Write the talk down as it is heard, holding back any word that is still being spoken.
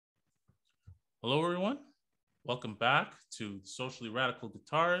Hello, everyone. Welcome back to Socially Radical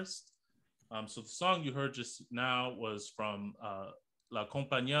Guitarist. So the song you heard just now was from La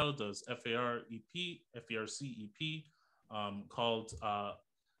Compañía does FARC EP called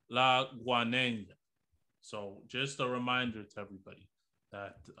La Guaneña. So just a reminder to everybody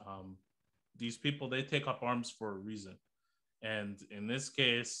that these people, they take up arms for a reason. And in this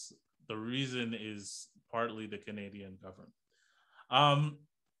case, the reason is partly the Canadian government.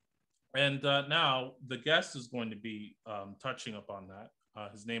 And now the guest is going to be touching upon that.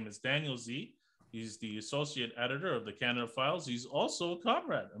 His name is Daniel Z. He's the associate editor of the Canada Files. He's also a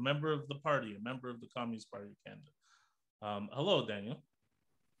comrade, a member of the party, a member of the Communist Party of Canada. Hello, Daniel.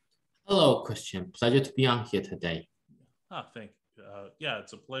 Hello, Christian. Pleasure to be on here today. Thank you. Yeah,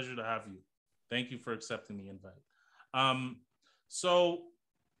 it's a pleasure to have you. Thank you for accepting the invite.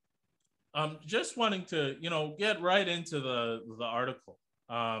 Just wanting to, get right into the article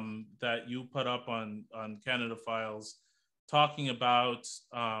that you put up on Canada Files, talking about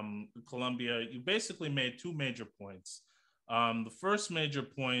Colombia. You basically made two major points. The first major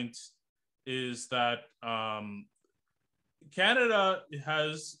point is that Canada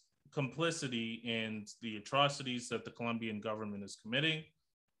has complicity in the atrocities that the Colombian government is committing.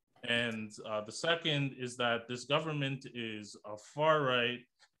 And the second is that this government is a far-right,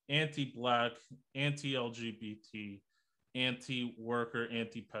 anti-Black, anti-LGBT, anti-worker,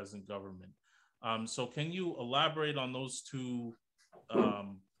 anti-peasant government. So can you elaborate on those two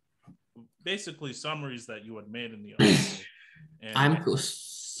basically summaries that you had made in the article?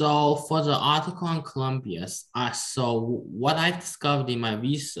 So for the article on Colombia, so what I discovered in my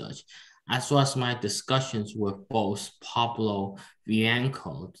research, as well as my discussions with both Pablo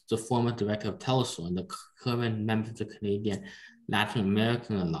Vianco, the former director of Telesur and the current member of the Canadian Latin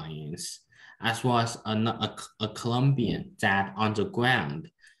American Alliance, as well as a Colombian that on the ground.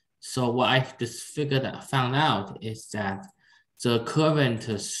 So what I found out is that the current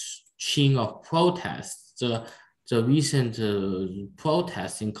chain of protests, the recent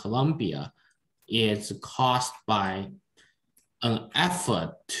protests in Colombia is caused by an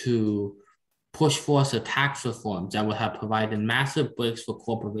effort to push forth a tax reform that would have provided massive breaks for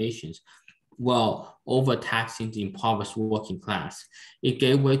corporations while overtaxing the impoverished working class. It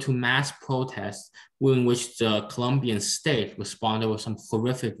gave way to mass protests in which the Colombian state responded with some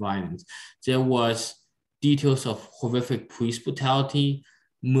horrific violence. There was details of horrific police brutality,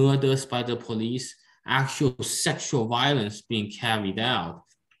 murders by the police, actual sexual violence being carried out.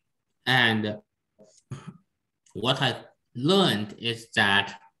 And what I learned is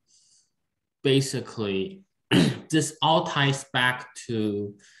that basically this all ties back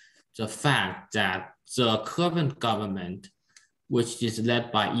to the fact that the current government, which is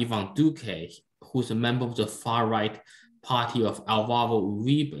led by Ivan Duque, who's a member of the far-right party of Alvaro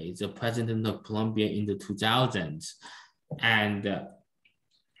Uribe, the president of Colombia in the 2000s, and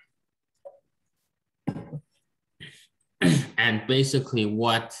basically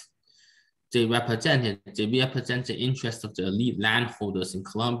what they represent the interests of the elite landholders in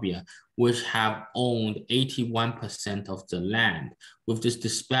Colombia, which have owned 81% of the land. With this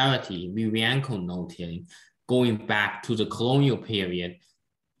disparity, Vivianco noting, going back to the colonial period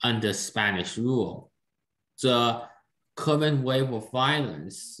under Spanish rule. The current wave of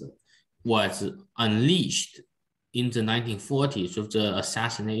violence was unleashed in the 1940s with the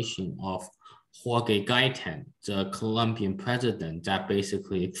assassination of Jorge Gaitan, the Colombian president that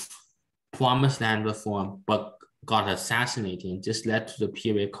basically promised land reform but got assassinated, and this led to the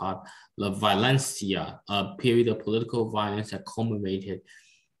period called La Violencia, a period of political violence that culminated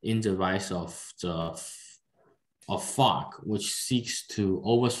in the rise of FARC, which seeks to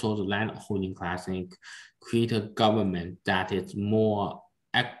overthrow the landholding class and create a government that is more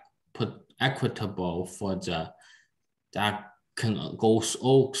equitable that can go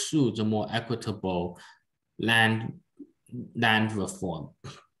through the more equitable land reform.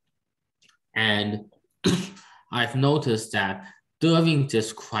 And I've noticed that during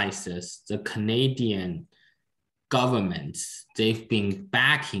this crisis, the Canadian governments, they've been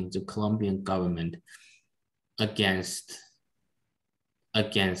backing the Colombian government against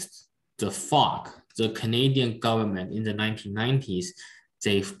the FARC. The Canadian government in the 1990s,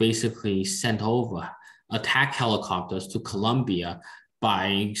 they've basically sent over attack helicopters to Colombia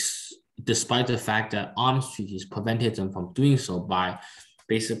despite the fact that arms treaties prevented them from doing so, by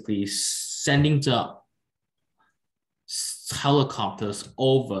basically sending the helicopters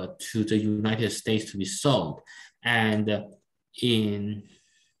over to the United States to be sold. And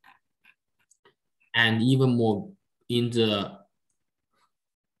even more, in the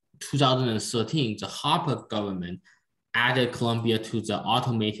 2013, the Harper government added Colombia to the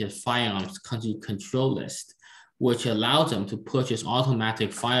automated firearms country control list, which allowed them to purchase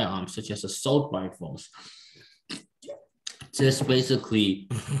automatic firearms such as assault rifles. This basically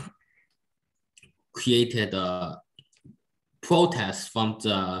created a protest from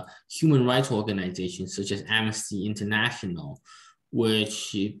the human rights organizations such as Amnesty International,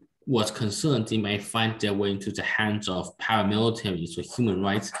 which was concerned they might find their way into the hands of paramilitaries or human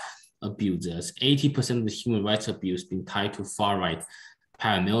rights abusers. 80% of the human rights abuse being tied to far-right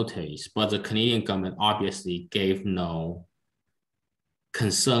paramilitaries, but the Canadian government obviously gave no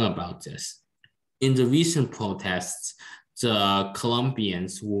concern about this. In the recent protests, the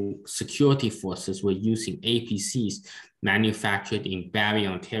Colombians security forces were using APCs manufactured in Barrie,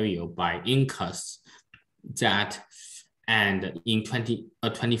 Ontario by Incas and in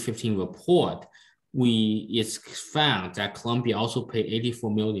 2015 report, it's found that Colombia also paid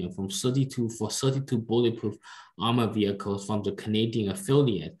 $84 million for 32 bulletproof armor vehicles from the Canadian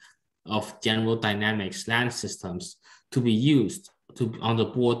affiliate of General Dynamics Land Systems to be used on the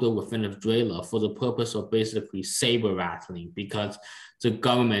border with Venezuela for the purpose of basically saber rattling, because the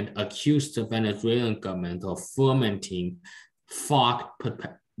government accused the Venezuelan government of fomenting FARC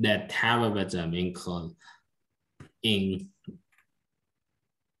terrorism in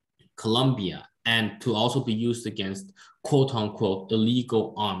Colombia, and to also be used against quote unquote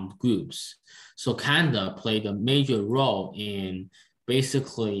illegal armed groups. So Canada played a major role in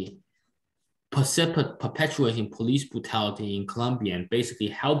basically perpetuating police brutality in Colombia and basically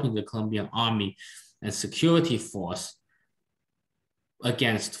helping the Colombian army and security force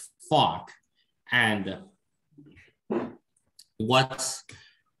against FARC. And what's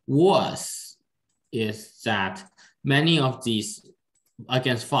worse is that many of these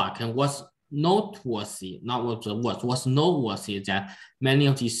against FARC, and what's noteworthy is that many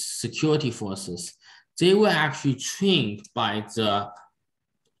of these security forces, they were actually trained by the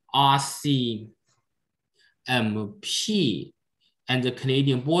RCMP and the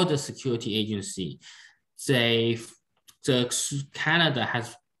Canadian Border Security Agency. Canada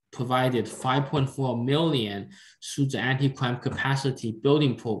has provided $5.4 million through the anti-crime capacity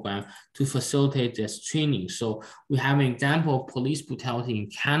building program to facilitate this training. So we have an example of police brutality in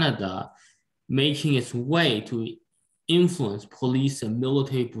Canada making its way to influence police and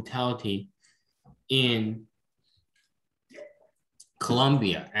military brutality in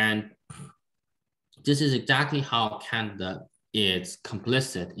Colombia. And this is exactly how Canada is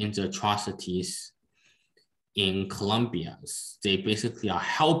complicit in the atrocities in Colombia. They basically are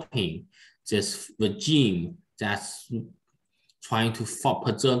helping this regime that's trying to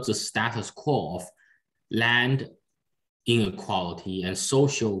preserve the status quo of land inequality and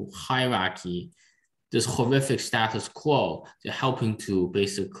social hierarchy, this horrific status quo. They're helping to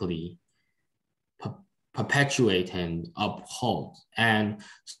basically perpetuate and uphold. And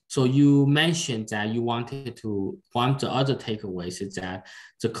so you mentioned that you wanted to, one of the other takeaways is that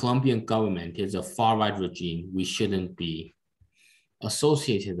the Colombian government is a far-right regime we shouldn't be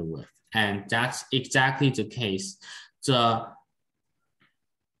associated with. And that's exactly the case. The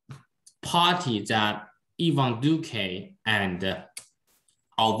party that Ivan Duque and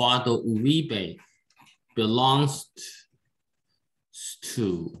Alvaro Uribe belongs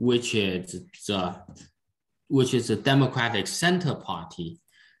to, which is the Democratic Center Party,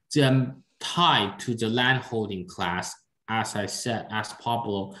 they're tied to the landholding class, as I said, as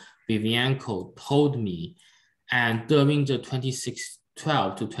Pablo Vivianco told me. And during the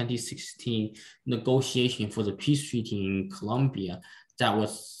 2012 to 2016 negotiation for the peace treaty in Colombia that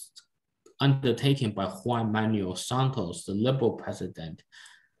was undertaken by Juan Manuel Santos, the liberal president,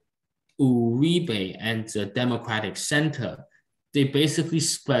 Uribe and the Democratic Center, they basically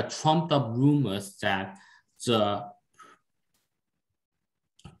spread trumped up rumors that the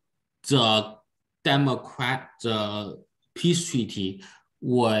peace treaty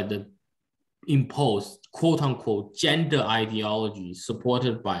would impose quote unquote gender ideology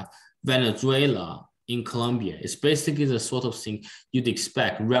supported by Venezuela in Colombia. It's basically the sort of thing you'd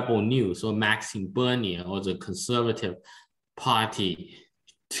expect Rebel News or Maxime Bernier or the Conservative Party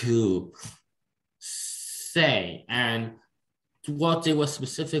to say. And what they were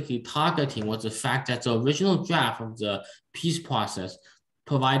specifically targeting was the fact that the original draft of the peace process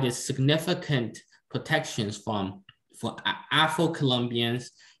provided significant protections for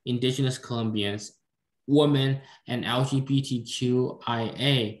Afro-Colombians, indigenous Colombians, women, and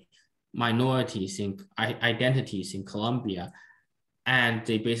LGBTQIA minorities in identities in Colombia. And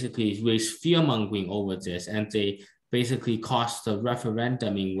they basically raised fear-mongering over this, and they basically caused a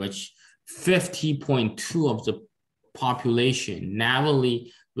referendum in which 50.2% of the population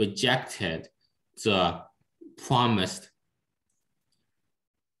narrowly rejected the promised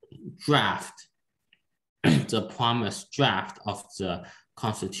draft, the promised draft of the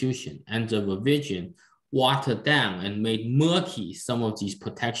Constitution, and the revision watered down and made murky some of these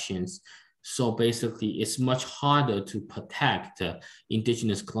protections. So basically, it's much harder to protect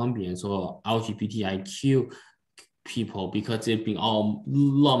indigenous Colombians or LGBTIQ people because they've been all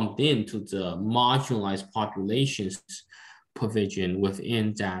lumped into the marginalized populations provision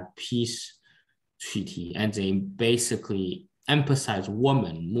within that peace treaty. And they basically emphasize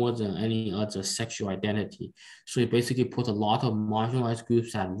women more than any other sexual identity. So it basically put a lot of marginalized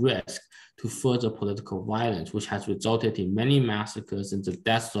groups at risk to further political violence, which has resulted in many massacres and the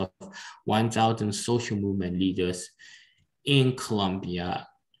deaths of 1,000 social movement leaders in Colombia.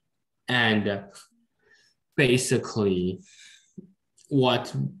 And basically,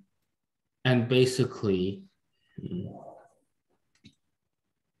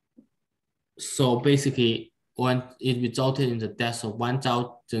 so basically, when it resulted in the deaths of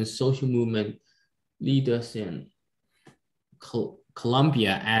 1,000 social movement leaders in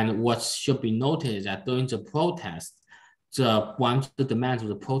Colombia. And what should be noted is that during the protest, one of the demands of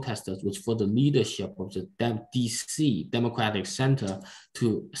the protesters was for the leadership of the DC Democratic Center,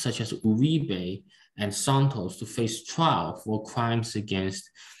 such as Uribe and Santos, to face trial for crimes against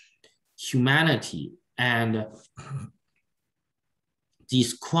humanity. And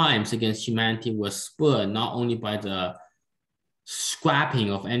these crimes against humanity were spurred not only by the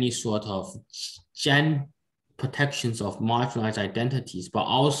scrapping of any sort of protections of marginalized identities, but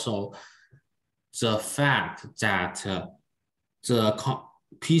also the fact that the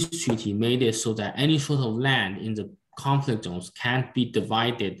peace treaty made it so that any sort of land in the conflict zones can't be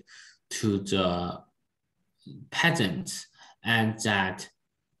divided to the peasants, and that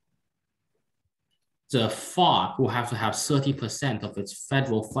the FARC will have to have 30% of its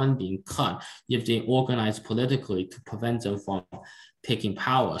federal funding cut if they organize politically to prevent them from taking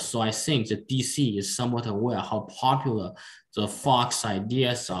power. So I think that DC is somewhat aware how popular the FARC's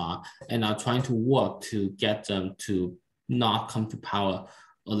ideas are and are trying to work to get them to not come to power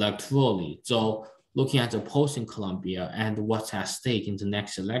electorally. So looking at the polls in Colombia and what's at stake in the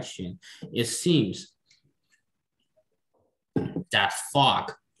next election, it seems that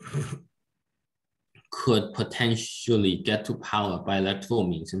FARC could potentially get to power by electoral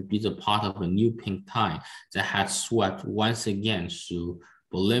means and be the part of a new pink tide that had swept once again through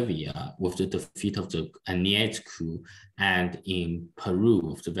Bolivia with the defeat of the Añez coup, and in Peru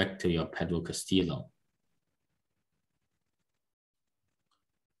with the victory of Pedro Castillo.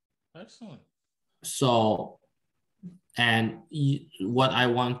 Excellent. So, and what I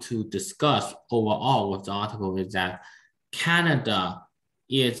want to discuss overall with the article is that Canada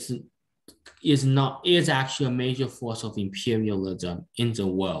is actually a major force of imperialism in the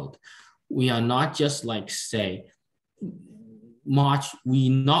world. We are not just like, say, we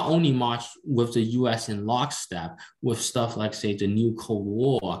not only march with the US in lockstep with stuff like, say, the new Cold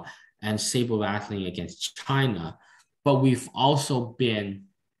War and saber rattling against China, but we've also been,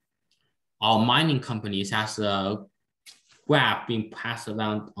 our mining companies, as a graph being passed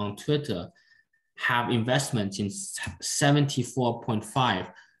around on Twitter, have investments in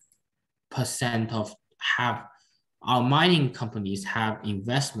 74.5% of our mining companies have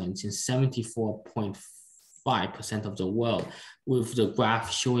investments in 74.5% of the world, with the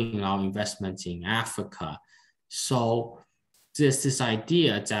graph showing our investments in Africa. So there's this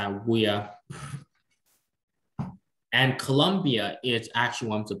idea that and Colombia is actually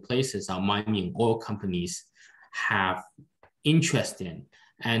one of the places our mining oil companies have interest in,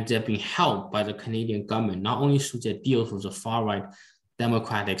 and they're being helped by the Canadian government, not only through their deals with the far-right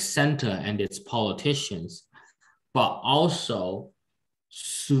Democratic Center and its politicians, but also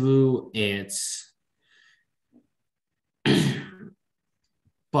through its,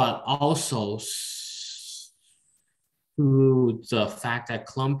 but also through the fact that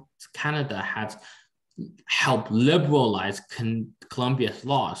Canada has helped liberalize Colombia's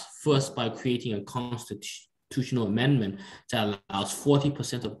laws, first by creating a constitutional amendment that allows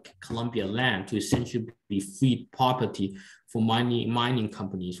 40% of Colombia land to essentially be free property for mining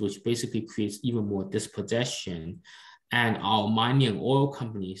companies, which basically creates even more dispossession. And our mining and oil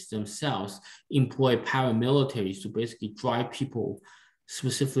companies themselves employ paramilitaries to basically drive people,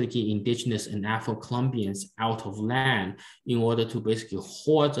 specifically indigenous and Afro-Colombians, out of land in order to basically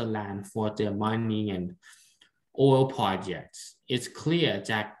hoard the land for their mining and oil projects. It's clear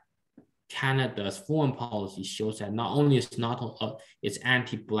that Canada's foreign policy shows that not only is it's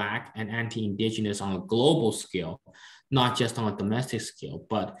anti-Black and anti-Indigenous on a global scale, not just on a domestic scale,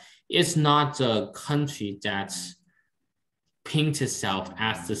 but it's not a country that's paints itself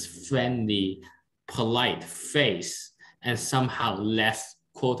as this friendly polite face and somehow less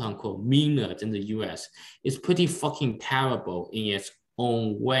quote unquote meaner than the US is pretty fucking terrible in its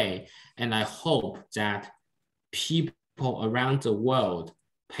own way. And I hope that people around the world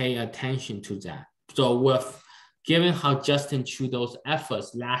pay attention to that. So with given how Justin Trudeau's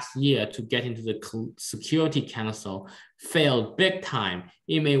efforts last year to get into the Security Council failed big time,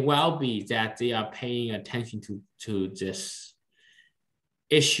 it may well be that they are paying attention to this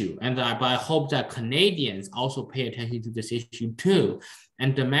issue. But I hope that Canadians also pay attention to this issue too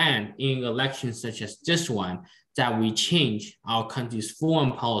and demand in elections such as this one that we change our country's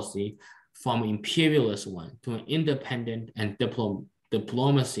foreign policy from imperialist one to an independent and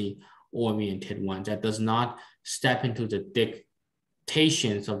diplomacy-oriented one that does not step into the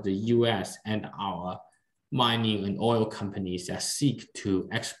dictations of the US and our mining and oil companies that seek to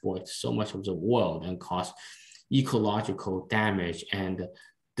export so much of the world and cause ecological damage and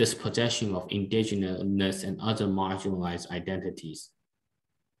dispossession of indigenous and other marginalized identities.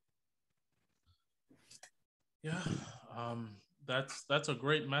 Yeah, that's a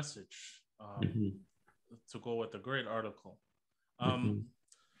great message to go with a great article.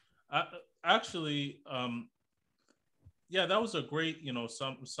 Actually, yeah, that was a great,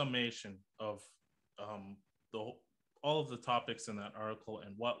 summation of all of the topics in that article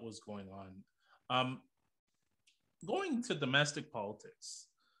and what was going on. Going to domestic politics,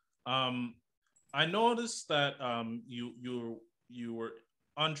 I noticed that you were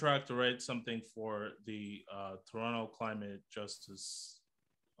on track to write something for the Toronto Climate Justice,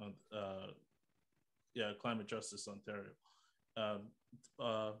 Climate Justice Ontario.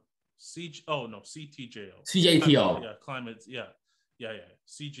 CTJO. CJTO.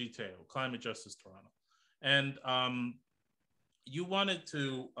 CGTO, Climate Justice Toronto. And you wanted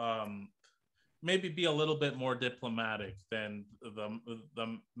to maybe be a little bit more diplomatic than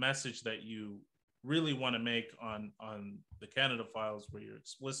the message that you really want to make on the Canada Files, where you're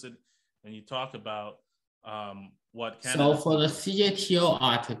explicit and you talk about what Canada. So for the CJTO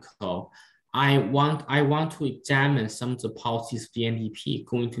article, I want to examine some of the policies of the NDP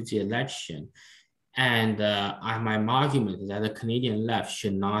going to the election. And my argument is that the Canadian left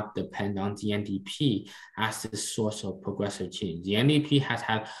should not depend on the NDP as the source of progressive change. The NDP has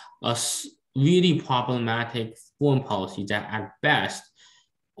had a really problematic foreign policy that at best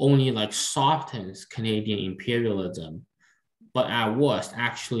only softens Canadian imperialism, but at worst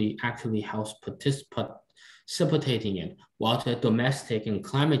actually helps precipitating it, while the domestic and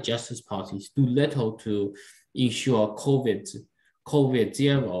climate justice policies do little to ensure COVID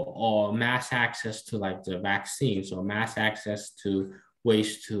zero or mass access to the vaccines or mass access to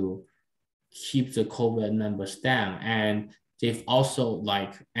ways to keep the COVID numbers down. And they've also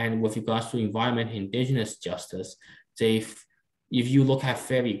and with regards to environment and indigenous justice, if you look at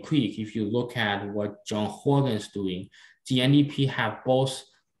Ferry Creek, if you look at what John Horgan's doing, the NDP have both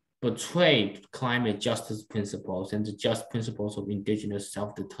betrayed climate justice principles and the just principles of indigenous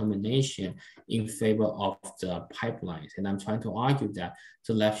self-determination in favor of the pipelines. And I'm trying to argue that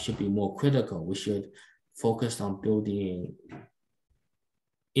the left should be more critical. We should focus on building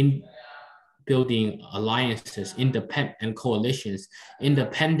alliances, independent and coalitions,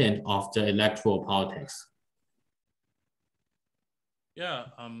 independent of the electoral politics. Yeah,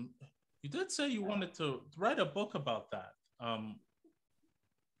 you did say you wanted to write a book about that.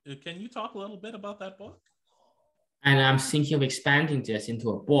 Can you talk a little bit about that book? And I'm thinking of expanding this into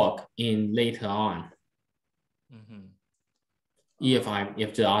a book later on. Mm-hmm.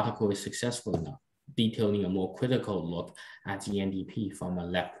 If the article is successful enough, detailing a more critical look at the NDP from a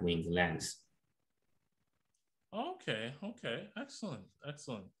left-wing lens. Okay, excellent.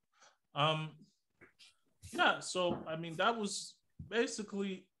 Yeah, so I mean that was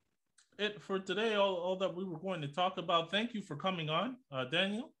basically it for today. All that we were going to talk about. Thank you for coming on,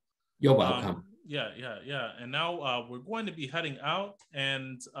 Daniel. You're welcome. Yeah. And now we're going to be heading out,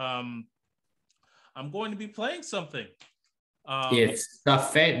 and I'm going to be playing something. It's the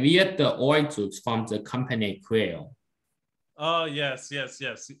Viet the Oizuts from the company Quail. Oh, yes.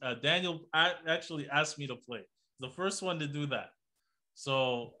 Daniel actually asked me to play. The first one to do that.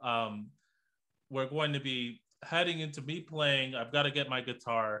 So we're going to be heading into me playing. I've got to get my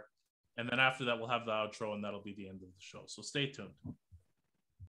guitar. And then after that, we'll have the outro, and that'll be the end of the show. So stay tuned.